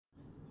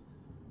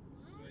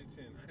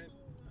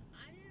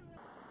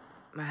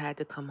I had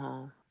to come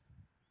home.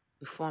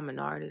 Before I'm an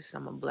artist,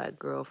 I'm a black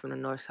girl from the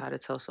north side of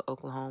Tulsa,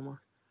 Oklahoma.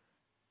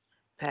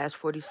 Past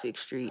 46th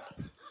Street.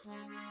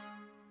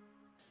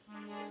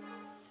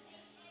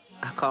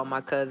 I called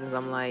my cousins.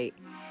 I'm like,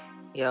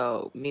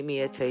 yo, meet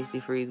me at Tasty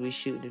Freeze. We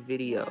shooting the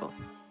video.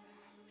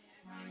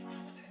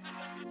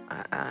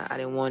 I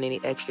didn't want any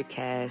extra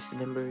cast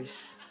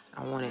members.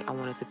 I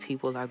wanted the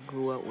people I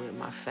grew up with,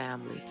 my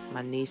family,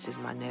 my nieces,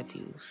 my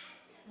nephews.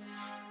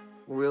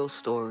 Real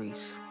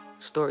stories.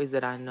 Stories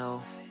that I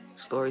know.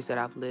 Stories that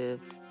I've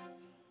lived.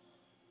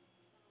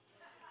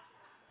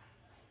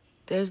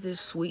 There's this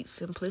sweet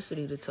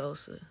simplicity to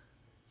Tulsa,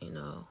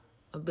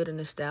 a bit of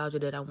nostalgia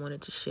that I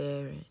wanted to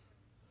share. And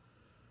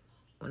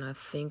when I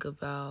think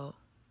about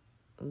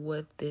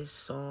what this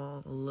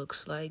song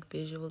looks like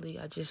visually,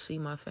 I just see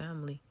my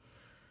family.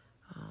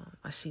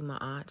 I see my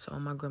aunts, all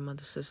my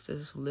grandmother's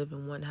sisters who live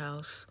in one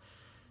house,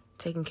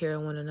 taking care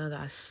of one another.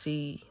 I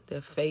see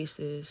their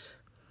faces,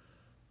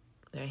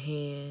 their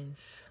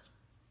hands.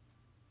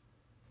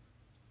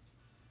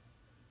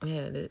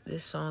 Yeah,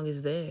 this song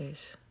is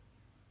theirs.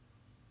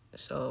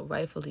 So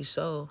rightfully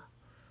so,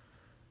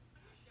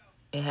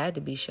 it had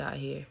to be shot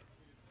here.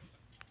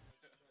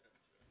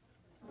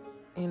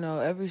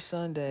 Every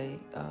Sunday,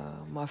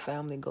 my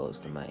family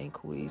goes to my Aunt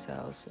Couee's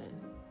house,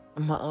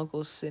 and my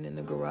uncles sit in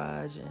the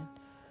garage, and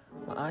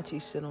my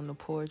aunties sit on the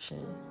porch,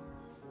 and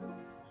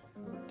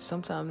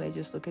sometimes they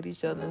just look at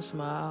each other and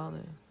smile,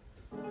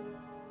 and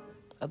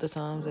other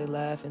times they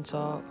laugh and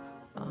talk.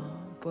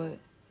 But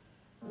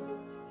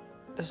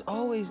there's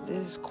always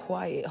this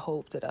quiet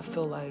hope that I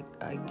feel like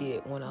I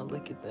get when I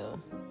look at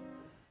them.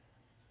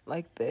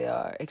 Like they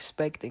are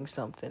expecting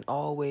something,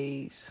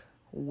 always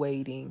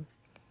waiting,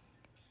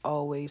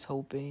 always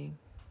hoping,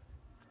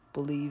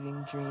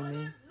 believing,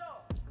 dreaming.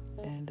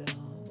 And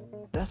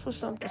that's what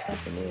something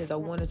is. I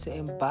wanted to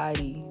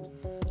embody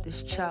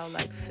this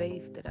childlike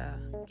faith that I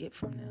get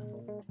from them.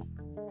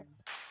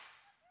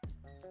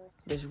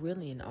 There's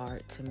really an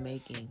art to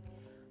making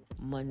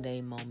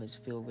mundane moments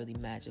feel really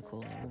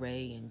magical. And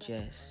Ray and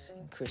Jess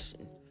and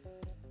Christian,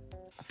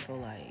 I feel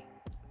like,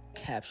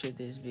 captured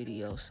this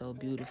video so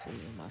beautifully,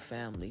 and my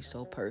family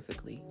so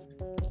perfectly.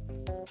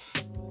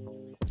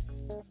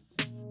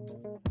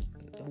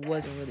 It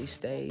wasn't really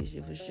staged.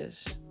 It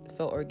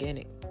felt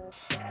organic.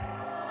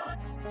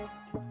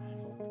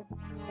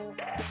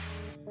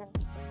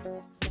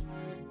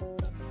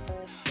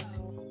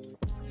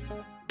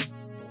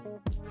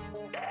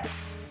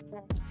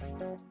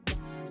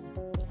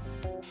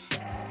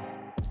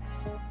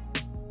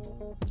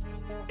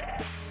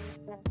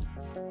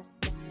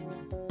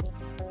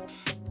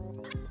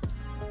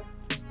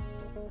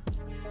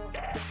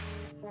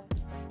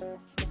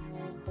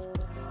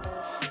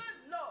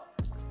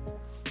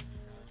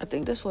 I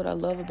think that's what I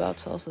love about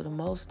Tulsa the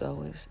most,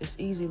 though. It's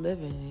easy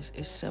living.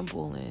 It's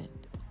simple, and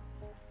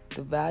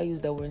the values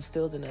that were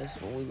instilled in us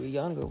when we were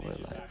younger were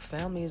like,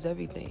 family is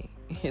everything.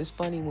 It's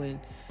funny when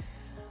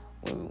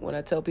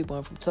I tell people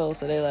I'm from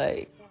Tulsa, they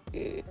like,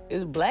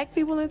 is black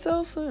people in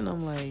Tulsa? And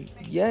I'm like,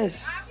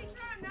 yes.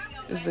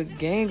 There's a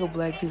gang of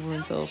black people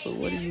in Tulsa.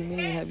 What do you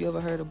mean? Have you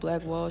ever heard of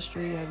Black Wall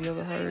Street? Have you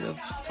ever heard of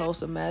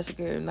Tulsa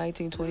Massacre in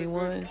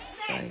 1921?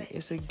 Like,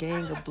 it's a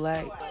gang of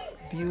black,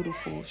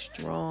 beautiful,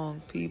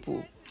 strong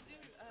people.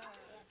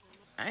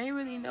 I didn't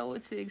really know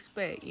what to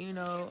expect,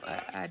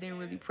 I didn't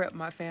really prep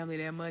my family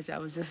that much. I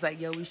was just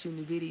like, yo, we shooting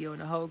a video,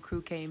 and the whole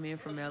crew came in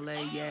from LA.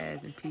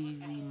 Yaz and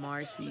Peasy,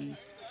 Marcy,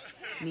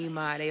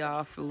 Nima, they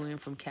all flew in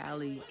from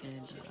Cali.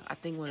 And I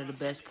think one of the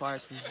best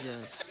parts was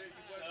just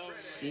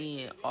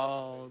seeing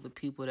all the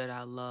people that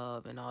I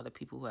love and all the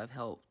people who have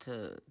helped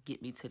to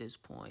get me to this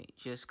point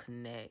just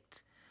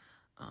connect.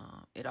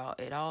 It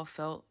all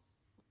felt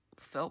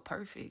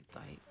perfect.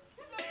 Like,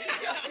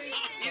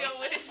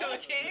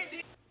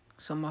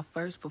 so my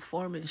first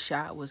performance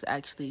shot was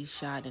actually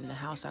shot in the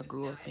house I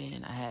grew up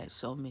in. I had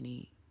so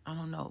many,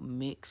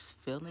 mixed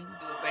feelings.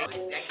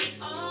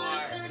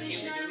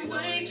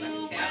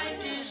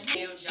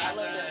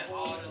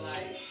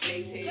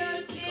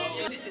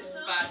 This is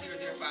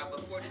 5005,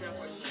 but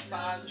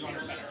 4945. You want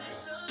to center?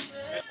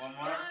 One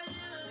more.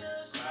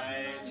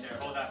 Right there.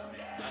 Hold that for me.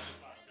 That's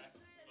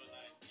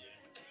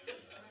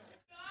just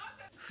fine,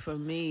 okay? For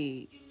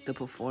me, the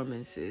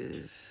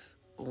performances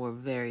were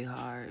very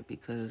hard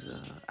because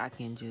I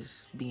can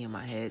just be in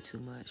my head too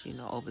much,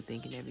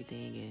 overthinking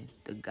everything. And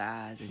the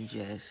guys and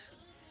Jess,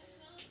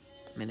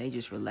 man, they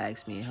just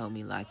relaxed me and helped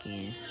me lock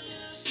in.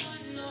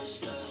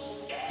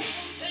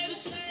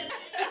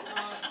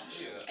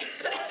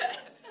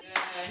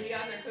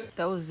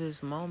 There was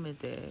this moment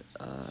that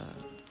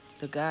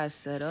the guys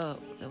set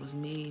up. That was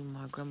me,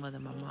 my grandmother,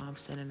 my mom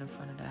standing in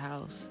front of the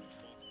house.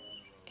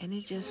 And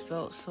it just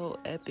felt so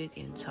epic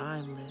and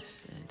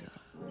timeless. And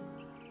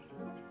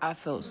I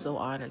felt so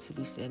honored to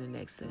be standing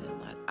next to them.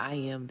 Like, I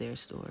am their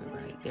story,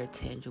 right? Their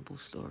tangible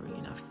story.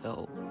 And I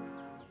felt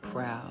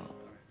proud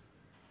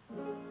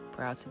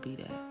to be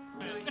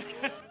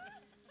that.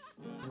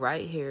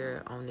 right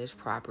here on this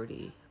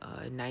property,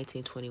 in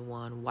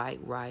 1921, white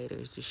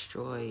rioters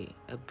destroyed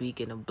a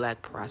beacon of black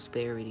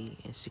prosperity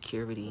and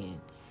security and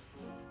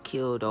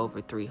killed over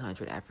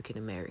 300 African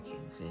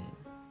Americans.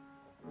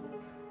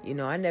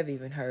 And I never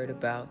even heard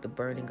about the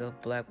burning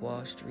of Black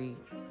Wall Street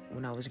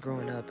when I was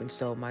growing up. And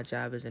so my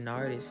job as an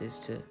artist is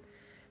to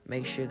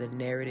make sure the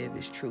narrative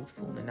is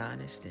truthful and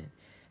honest and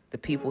the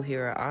people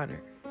here are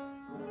honored.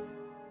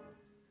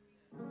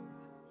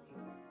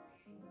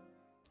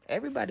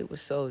 Everybody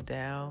was so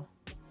down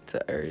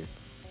to earth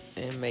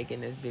and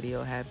making this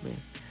video happen,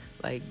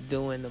 like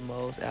doing the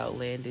most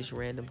outlandish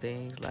random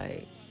things,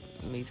 like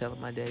me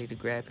telling my daddy to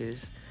grab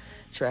his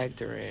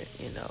tractor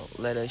and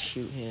let us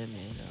shoot him.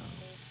 And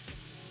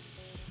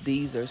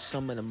these are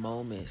some of the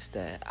moments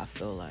that I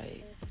feel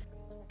like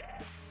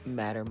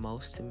matter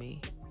most to me,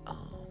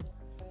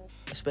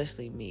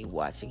 especially me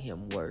watching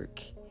him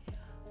work,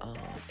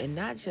 and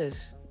not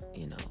just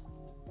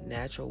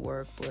natural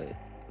work, but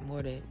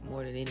more than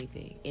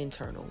anything,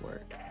 internal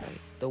work,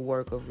 right? The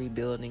work of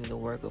rebuilding, the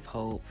work of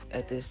hope.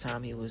 At this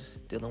time, he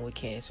was dealing with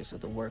cancer, so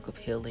the work of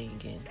healing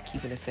and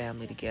keeping the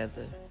family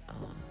together.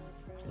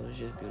 It was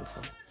just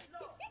beautiful.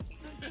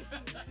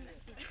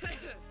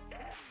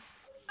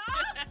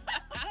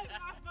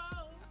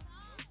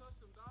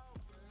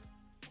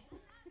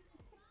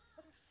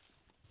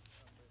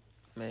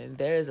 Man,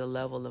 there is a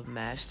level of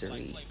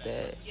mastery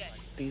that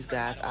these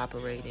guys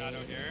operate in.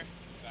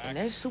 And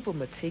they're super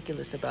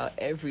meticulous about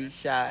every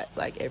shot,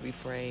 like every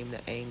frame,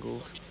 the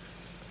angles.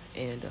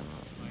 And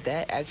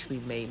that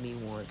actually made me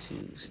want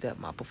to step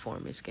my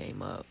performance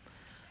game up.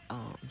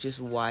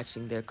 Just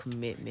watching their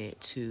commitment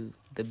to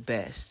the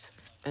best.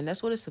 And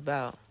that's what it's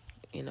about.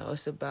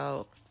 It's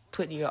about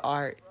putting your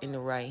art in the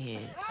right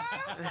hands.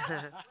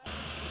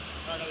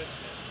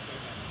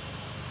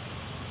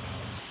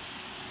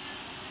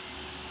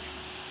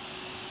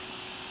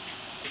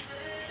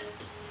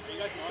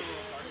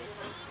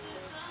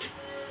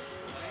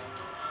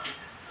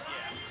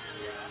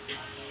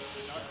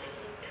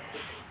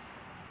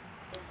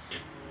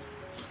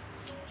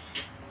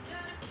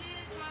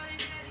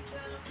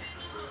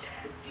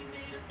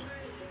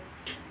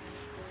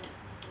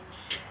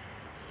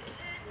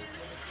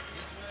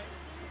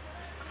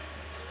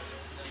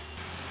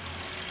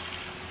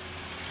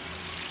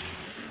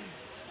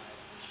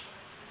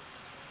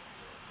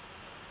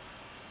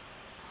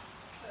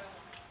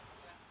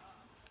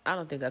 I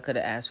don't think I could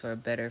have asked for a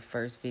better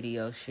first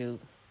video shoot.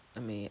 I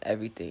mean,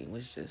 everything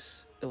was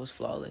it was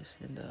flawless.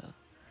 And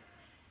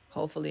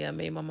hopefully I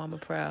made my mama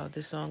proud.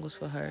 This song was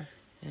for her.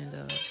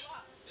 And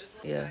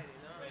yeah,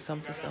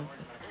 something.